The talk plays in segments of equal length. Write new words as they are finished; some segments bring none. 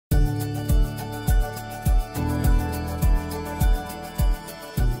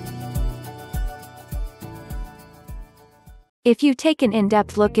If you take an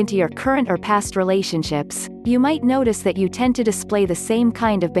in-depth look into your current or past relationships, you might notice that you tend to display the same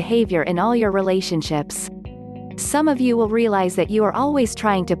kind of behavior in all your relationships. Some of you will realize that you are always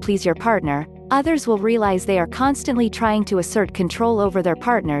trying to please your partner, others will realize they are constantly trying to assert control over their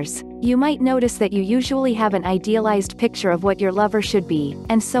partners, you might notice that you usually have an idealized picture of what your lover should be,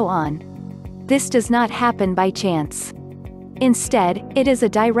 and so on. This does not happen by chance. Instead, it is a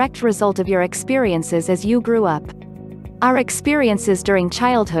direct result of your experiences as you grew up. Our experiences during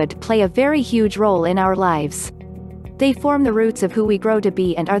childhood play a very huge role in our lives. They form the roots of who we grow to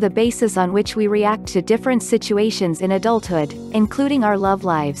be and are the basis on which we react to different situations in adulthood, including our love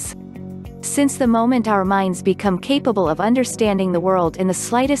lives. Since the moment our minds become capable of understanding the world in the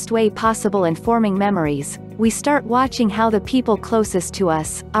slightest way possible and forming memories, we start watching how the people closest to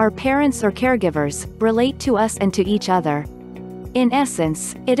us, our parents or caregivers, relate to us and to each other. In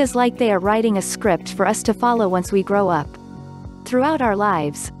essence, it is like they are writing a script for us to follow once we grow up. Throughout our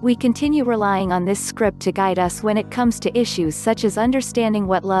lives, we continue relying on this script to guide us when it comes to issues such as understanding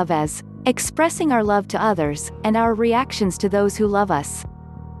what love is, expressing our love to others, and our reactions to those who love us.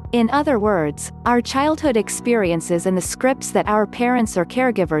 In other words, our childhood experiences and the scripts that our parents or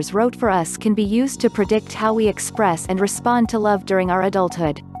caregivers wrote for us can be used to predict how we express and respond to love during our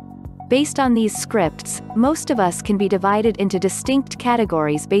adulthood. Based on these scripts, most of us can be divided into distinct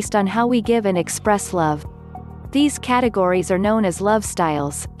categories based on how we give and express love. These categories are known as love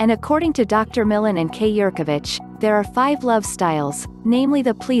styles, and according to Dr. Millen and K. Yurkovich, there are 5 love styles, namely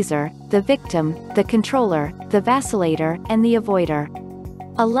the pleaser, the victim, the controller, the vacillator, and the avoider.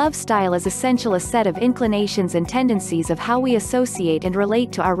 A love style is essentially a set of inclinations and tendencies of how we associate and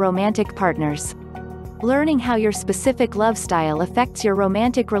relate to our romantic partners. Learning how your specific love style affects your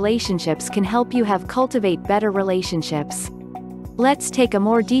romantic relationships can help you cultivate better relationships. Let's take a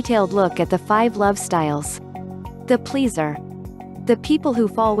more detailed look at the 5 love styles. The pleaser. The people who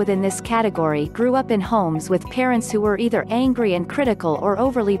fall within this category grew up in homes with parents who were either angry and critical or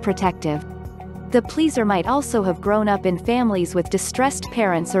overly protective. The pleaser might also have grown up in families with distressed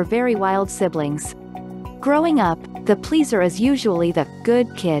parents or very wild siblings. Growing up, the pleaser is usually the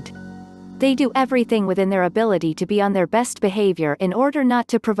good kid. They do everything within their ability to be on their best behavior in order not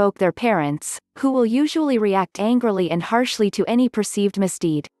to provoke their parents, who will usually react angrily and harshly to any perceived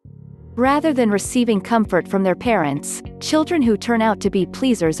misdeed. Rather than receiving comfort from their parents, children who turn out to be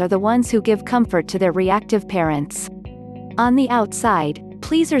pleasers are the ones who give comfort to their reactive parents. On the outside,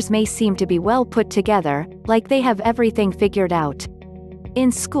 pleasers may seem to be well put together, like they have everything figured out.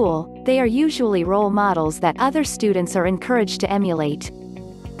 In school, they are usually role models that other students are encouraged to emulate.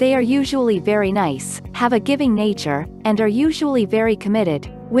 They are usually very nice, have a giving nature, and are usually very committed,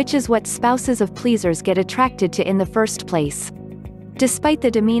 which is what spouses of pleasers get attracted to in the first place. Despite the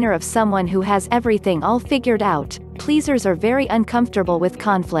demeanor of someone who has everything all figured out, pleasers are very uncomfortable with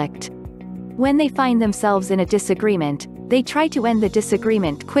conflict. When they find themselves in a disagreement, they try to end the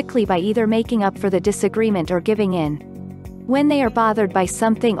disagreement quickly by either making up for the disagreement or giving in. When they are bothered by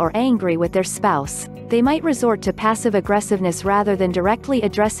something or angry with their spouse, they might resort to passive aggressiveness rather than directly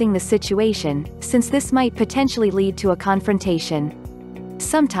addressing the situation, since this might potentially lead to a confrontation.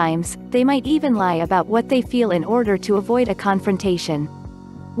 Sometimes, they might even lie about what they feel in order to avoid a confrontation.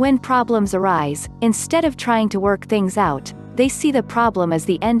 When problems arise, instead of trying to work things out, they see the problem as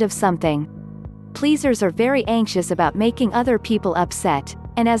the end of something. Pleasers are very anxious about making other people upset,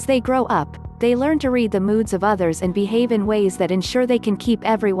 and as they grow up, they learn to read the moods of others and behave in ways that ensure they can keep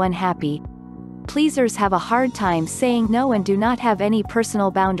everyone happy. Pleasers have a hard time saying no and do not have any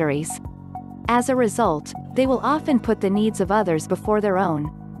personal boundaries. As a result, they will often put the needs of others before their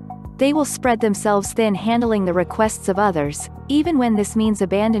own. They will spread themselves thin handling the requests of others, even when this means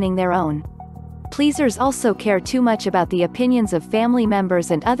abandoning their own. Pleasers also care too much about the opinions of family members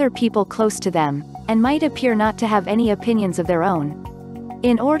and other people close to them, and might appear not to have any opinions of their own.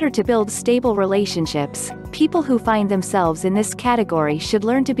 In order to build stable relationships, people who find themselves in this category should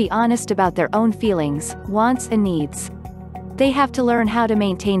learn to be honest about their own feelings, wants and needs. They have to learn how to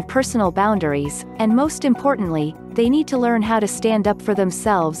maintain personal boundaries, and most importantly, they need to learn how to stand up for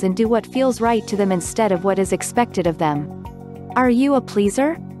themselves and do what feels right to them instead of what is expected of them. Are you a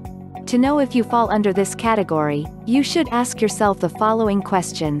pleaser? To know if you fall under this category, you should ask yourself the following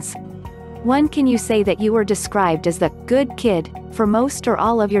questions. 1. Can you say that you were described as the good kid for most or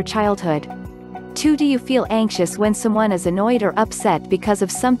all of your childhood? 2. Do you feel anxious when someone is annoyed or upset because of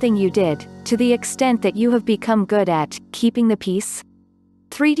something you did, to the extent that you have become good at keeping the peace?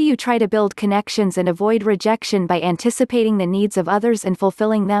 3. Do you try to build connections and avoid rejection by anticipating the needs of others and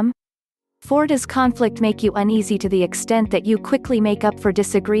fulfilling them? 4. Does conflict make you uneasy to the extent that you quickly make up for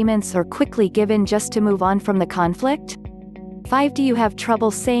disagreements or quickly give in just to move on from the conflict? 5. Do you have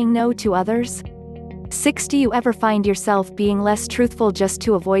trouble saying no to others? 6. Do you ever find yourself being less truthful just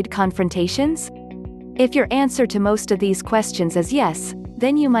to avoid confrontations? If your answer to most of these questions is yes,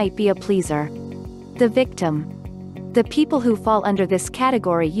 then you might be a pleaser. The victim. The people who fall under this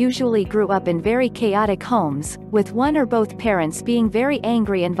category usually grew up in very chaotic homes, with one or both parents being very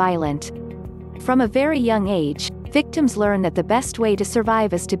angry and violent. From a very young age, victims learn that the best way to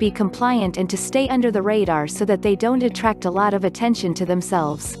survive is to be compliant and to stay under the radar so that they don't attract a lot of attention to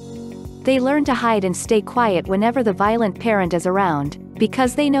themselves. They learn to hide and stay quiet whenever the violent parent is around,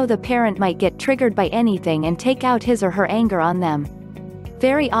 because they know the parent might get triggered by anything and take out his or her anger on them.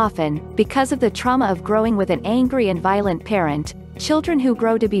 Very often, because of the trauma of growing with an angry and violent parent, children who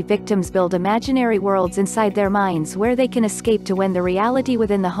grow to be victims build imaginary worlds inside their minds where they can escape to when the reality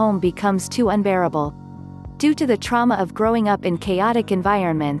within the home becomes too unbearable. Due to the trauma of growing up in chaotic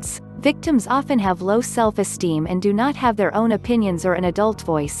environments, victims often have low self-esteem and do not have their own opinions or an adult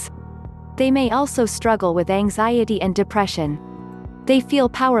voice. They may also struggle with anxiety and depression. They feel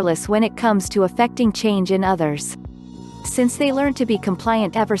powerless when it comes to affecting change in others. Since they learn to be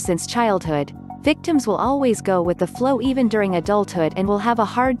compliant ever since childhood, victims will always go with the flow even during adulthood and will have a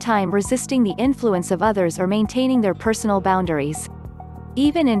hard time resisting the influence of others or maintaining their personal boundaries.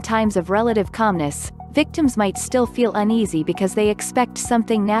 Even in times of relative calmness, victims might still feel uneasy because they expect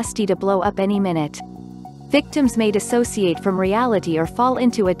something nasty to blow up any minute. Victims may dissociate from reality or fall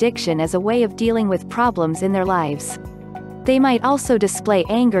into addiction as a way of dealing with problems in their lives. They might also display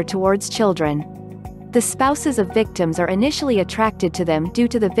anger towards children. The spouses of victims are initially attracted to them due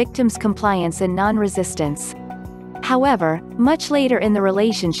to the victim's compliance and non-resistance. However, much later in the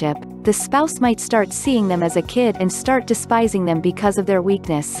relationship, the spouse might start seeing them as a kid and start despising them because of their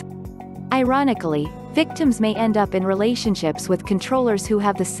weakness. Ironically, victims may end up in relationships with controllers who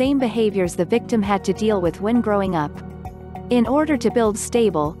have the same behaviors the victim had to deal with when growing up. In order to build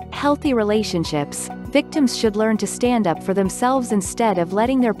stable, healthy relationships, victims should learn to stand up for themselves instead of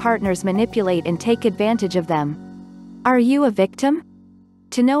letting their partners manipulate and take advantage of them. Are you a victim?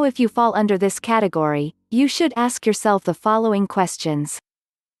 To know if you fall under this category, you should ask yourself the following questions.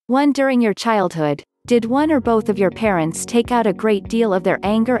 1. During your childhood, did one or both of your parents take out a great deal of their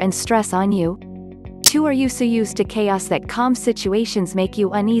anger and stress on you? 2. Are you so used to chaos that calm situations make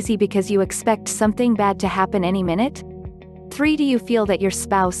you uneasy because you expect something bad to happen any minute? 3. Do you feel that your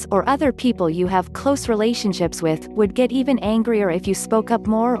spouse or other people you have close relationships with would get even angrier if you spoke up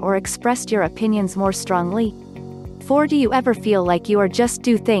more or expressed your opinions more strongly? 4. Do you ever feel like you are just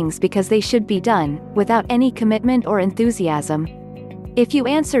do things because they should be done, without any commitment or enthusiasm? If you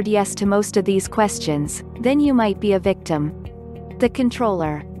answered yes to most of these questions, then you might be a victim. The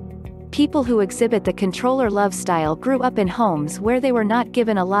controller. People who exhibit the controller love style grew up in homes where they were not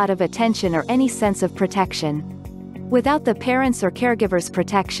given a lot of attention or any sense of protection. Without the parents' or caregivers'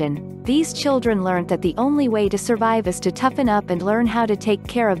 protection, these children learned that the only way to survive is to toughen up and learn how to take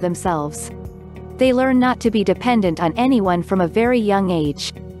care of themselves. They learn not to be dependent on anyone from a very young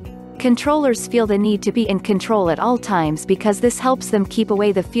age. Controllers feel the need to be in control at all times because this helps them keep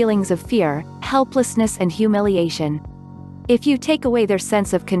away the feelings of fear, helplessness and humiliation. If you take away their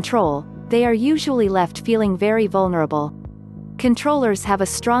sense of control, they are usually left feeling very vulnerable. Controllers have a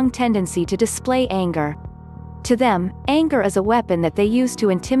strong tendency to display anger. To them, anger is a weapon that they use to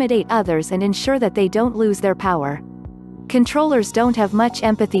intimidate others and ensure that they don't lose their power. Controllers don't have much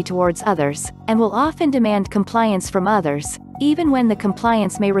empathy towards others, and will often demand compliance from others, even when the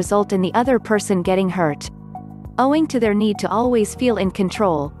compliance may result in the other person getting hurt. Owing to their need to always feel in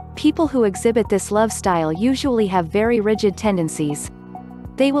control, people who exhibit this love style usually have very rigid tendencies.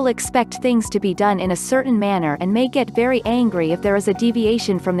 They will expect things to be done in a certain manner and may get very angry if there is a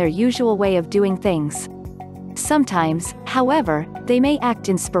deviation from their usual way of doing things. Sometimes, however, they may act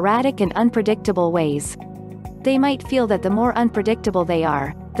in sporadic and unpredictable ways. They might feel that the more unpredictable they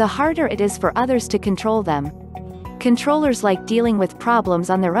are, the harder it is for others to control them. Controllers like dealing with problems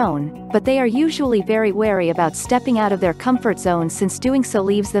on their own, but they are usually very wary about stepping out of their comfort zone since doing so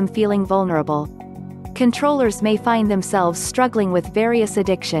leaves them feeling vulnerable. Controllers may find themselves struggling with various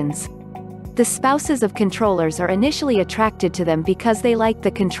addictions. The spouses of controllers are initially attracted to them because they like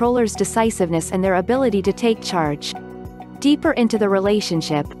the controller's decisiveness and their ability to take charge. Deeper into the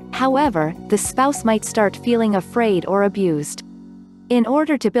relationship, however, the spouse might start feeling afraid or abused. In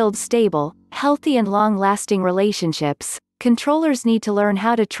order to build stable, healthy and long-lasting relationships, controllers need to learn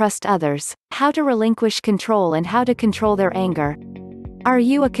how to trust others, how to relinquish control and how to control their anger. Are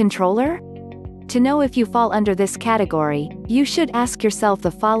you a controller? To know if you fall under this category, you should ask yourself the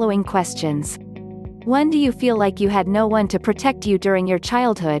following questions. 1. Do you feel like you had no one to protect you during your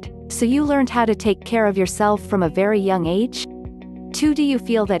childhood, so you learned how to take care of yourself from a very young age? 2. Do you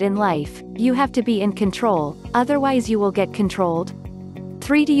feel that in life, you have to be in control, otherwise you will get controlled?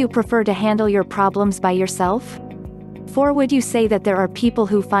 3. Do you prefer to handle your problems by yourself? 4. Would you say that there are people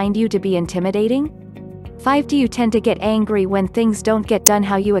who find you to be intimidating? 5. Do you tend to get angry when things don't get done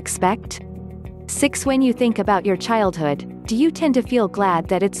how you expect? 6. When you think about your childhood, do you tend to feel glad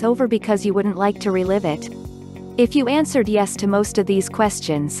that it's over because you wouldn't like to relive it? If you answered yes to most of these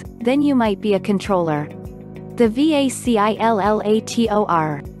questions, then you might be a controller. The VACILLATOR.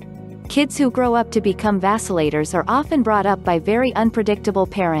 Kids who grow up to become vacillators are often brought up by very unpredictable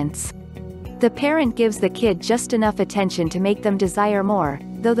parents. The parent gives the kid just enough attention to make them desire more,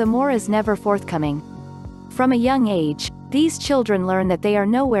 though the more is never forthcoming. From a young age, these children learn that they are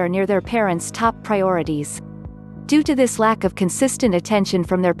nowhere near their parents' top priorities. Due to this lack of consistent attention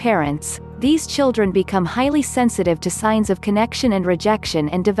from their parents, these children become highly sensitive to signs of connection and rejection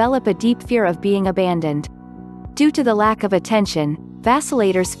and develop a deep fear of being abandoned. Due to the lack of attention,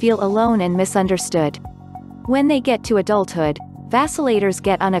 vacillators feel alone and misunderstood. When they get to adulthood, vacillators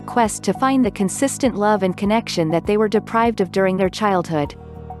get on a quest to find the consistent love and connection that they were deprived of during their childhood.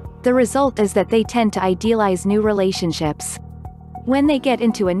 The result is that they tend to idealize new relationships. When they get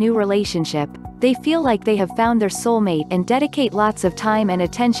into a new relationship, they feel like they have found their soulmate and dedicate lots of time and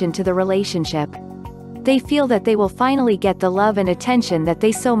attention to the relationship. They feel that they will finally get the love and attention that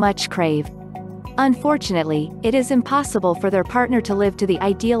they so much crave. Unfortunately, it is impossible for their partner to live to the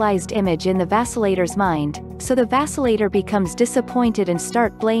idealized image in the vacillator's mind, so the vacillator becomes disappointed and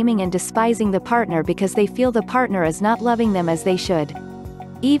start blaming and despising the partner because they feel the partner is not loving them as they should.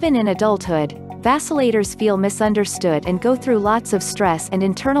 Even in adulthood, vacillators feel misunderstood and go through lots of stress and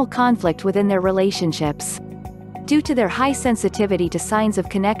internal conflict within their relationships. Due to their high sensitivity to signs of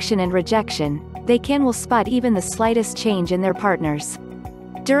connection and rejection, they will spot even the slightest change in their partners.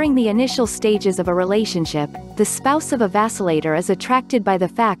 During the initial stages of a relationship, the spouse of a vacillator is attracted by the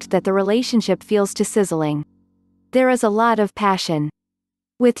fact that the relationship feels too sizzling. There is a lot of passion.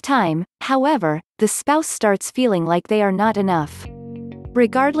 With time, however, the spouse starts feeling like they are not enough.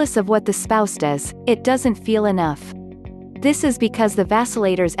 Regardless of what the spouse does, it doesn't feel enough. This is because the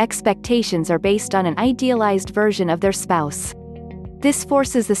vacillator's expectations are based on an idealized version of their spouse. This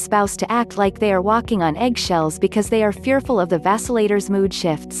forces the spouse to act like they are walking on eggshells because they are fearful of the vacillator's mood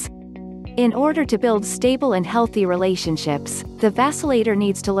shifts. In order to build stable and healthy relationships, the vacillator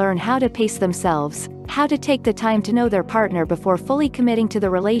needs to learn how to pace themselves, how to take the time to know their partner before fully committing to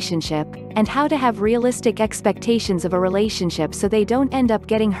the relationship, and how to have realistic expectations of a relationship so they don't end up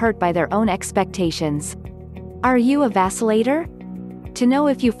getting hurt by their own expectations. Are you a vacillator? To know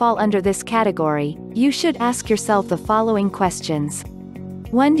if you fall under this category, you should ask yourself the following questions.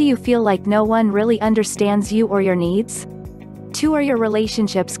 1. Do you feel like no one really understands you or your needs? 2. Are your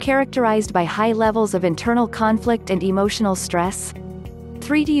relationships characterized by high levels of internal conflict and emotional stress?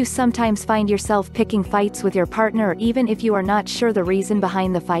 3. Do you sometimes find yourself picking fights with your partner even if you are not sure the reason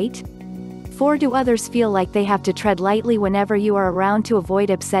behind the fight? 4. Do others feel like they have to tread lightly whenever you are around to avoid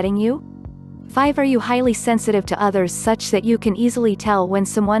upsetting you? 5. Are you highly sensitive to others such that you can easily tell when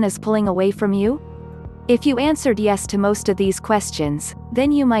someone is pulling away from you? If you answered yes to most of these questions,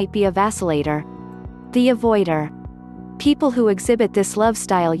 then you might be a vacillator. The avoider. People who exhibit this love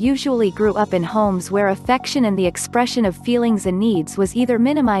style usually grew up in homes where affection and the expression of feelings and needs was either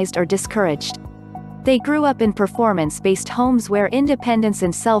minimized or discouraged. They grew up in performance-based homes where independence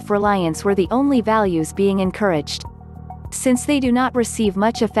and self-reliance were the only values being encouraged. Since they do not receive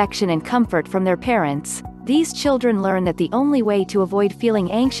much affection and comfort from their parents, these children learn that the only way to avoid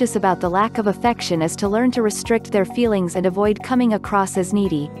feeling anxious about the lack of affection is to learn to restrict their feelings and avoid coming across as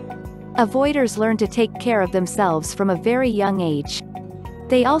needy. Avoiders learn to take care of themselves from a very young age.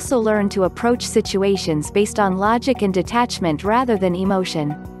 They also learn to approach situations based on logic and detachment rather than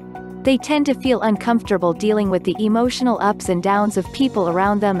emotion. They tend to feel uncomfortable dealing with the emotional ups and downs of people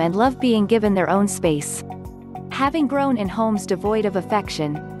around them and love being given their own space. Having grown in homes devoid of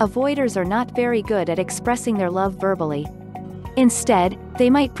affection, avoiders are not very good at expressing their love verbally. Instead, they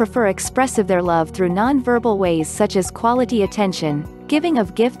might prefer expressive their love through non-verbal ways such as quality attention, giving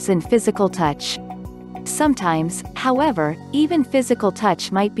of gifts and physical touch. Sometimes, however, even physical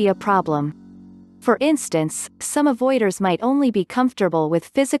touch might be a problem. For instance, some avoiders might only be comfortable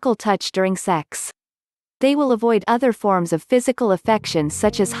with physical touch during sex. They will avoid other forms of physical affection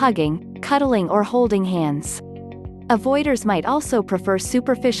such as hugging, cuddling or holding hands. Avoiders might also prefer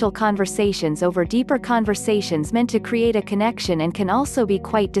superficial conversations over deeper conversations meant to create a connection and can also be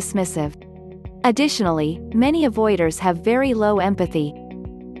quite dismissive. Additionally, many avoiders have very low empathy.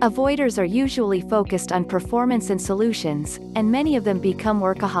 Avoiders are usually focused on performance and solutions, and many of them become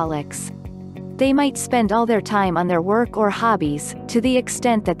workaholics. They might spend all their time on their work or hobbies, to the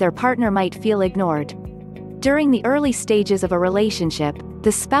extent that their partner might feel ignored. During the early stages of a relationship,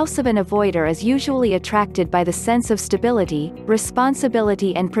 the spouse of an avoider is usually attracted by the sense of stability,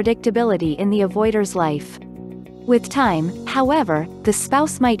 responsibility and predictability in the avoider's life. With time, however, the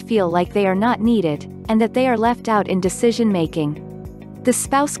spouse might feel like they are not needed, and that they are left out in decision-making. The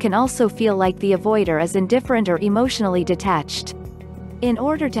spouse can also feel like the avoider is indifferent or emotionally detached. In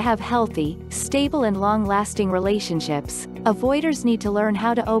order to have healthy, stable and long-lasting relationships, avoiders need to learn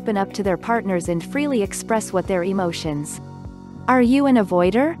how to open up to their partners and freely express what their emotions. Are you an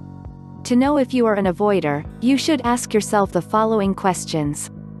avoider? To know if you are an avoider, you should ask yourself the following questions.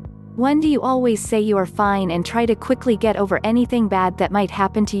 1. Do you always say you are fine and try to quickly get over anything bad that might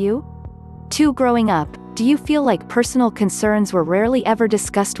happen to you? 2. Growing up, do you feel like personal concerns were rarely ever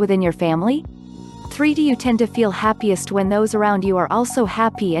discussed within your family? 3. Do you tend to feel happiest when those around you are also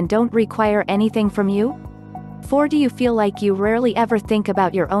happy and don't require anything from you? 4. Do you feel like you rarely ever think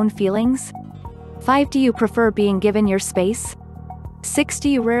about your own feelings? 5. Do you prefer being given your space? 6. Do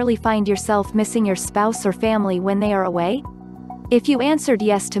you rarely find yourself missing your spouse or family when they are away? If you answered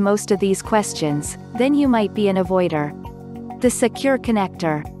yes to most of these questions, then you might be an avoider. The secure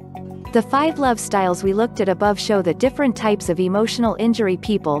connector. The 5 love styles we looked at above show the different types of emotional injury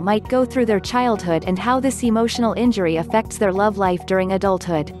people might go through their childhood and how this emotional injury affects their love life during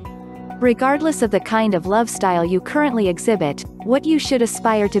adulthood. Regardless of the kind of love style you currently exhibit, what you should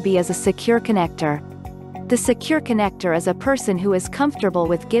aspire to be is a secure connector. The secure connector is a person who is comfortable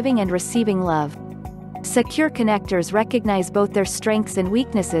with giving and receiving love. Secure connectors recognize both their strengths and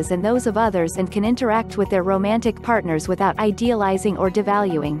weaknesses and those of others and can interact with their romantic partners without idealizing or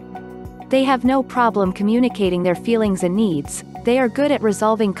devaluing. They have no problem communicating their feelings and needs, they are good at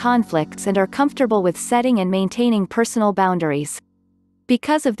resolving conflicts and are comfortable with setting and maintaining personal boundaries.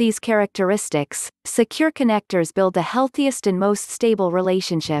 Because of these characteristics, secure connectors build the healthiest and most stable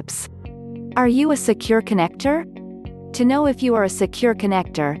relationships. Are you a secure connector? To know if you are a secure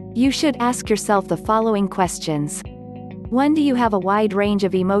connector, you should ask yourself the following questions. 1. Do you have a wide range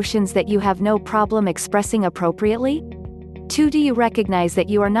of emotions that you have no problem expressing appropriately? 2. Do you recognize that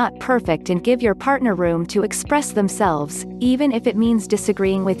you are not perfect and give your partner room to express themselves, even if it means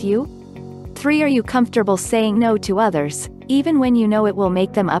disagreeing with you? 3. Are you comfortable saying no to others, even when you know it will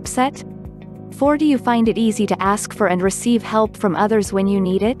make them upset? 4. Do you find it easy to ask for and receive help from others when you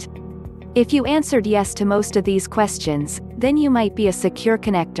need it? If you answered yes to most of these questions, then you might be a secure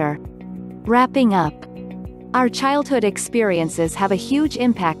connector. Wrapping up. Our childhood experiences have a huge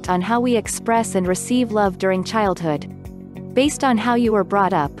impact on how we express and receive love during childhood. Based on how you were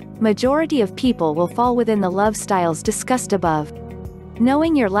brought up, majority of people will fall within the love styles discussed above.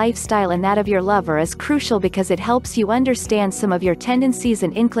 Knowing your lifestyle and that of your lover is crucial because it helps you understand some of your tendencies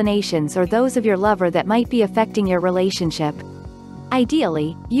and inclinations or those of your lover that might be affecting your relationship.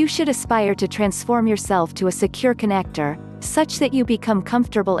 Ideally, you should aspire to transform yourself to a secure connector, such that you become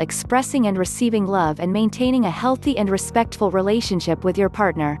comfortable expressing and receiving love and maintaining a healthy and respectful relationship with your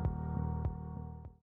partner.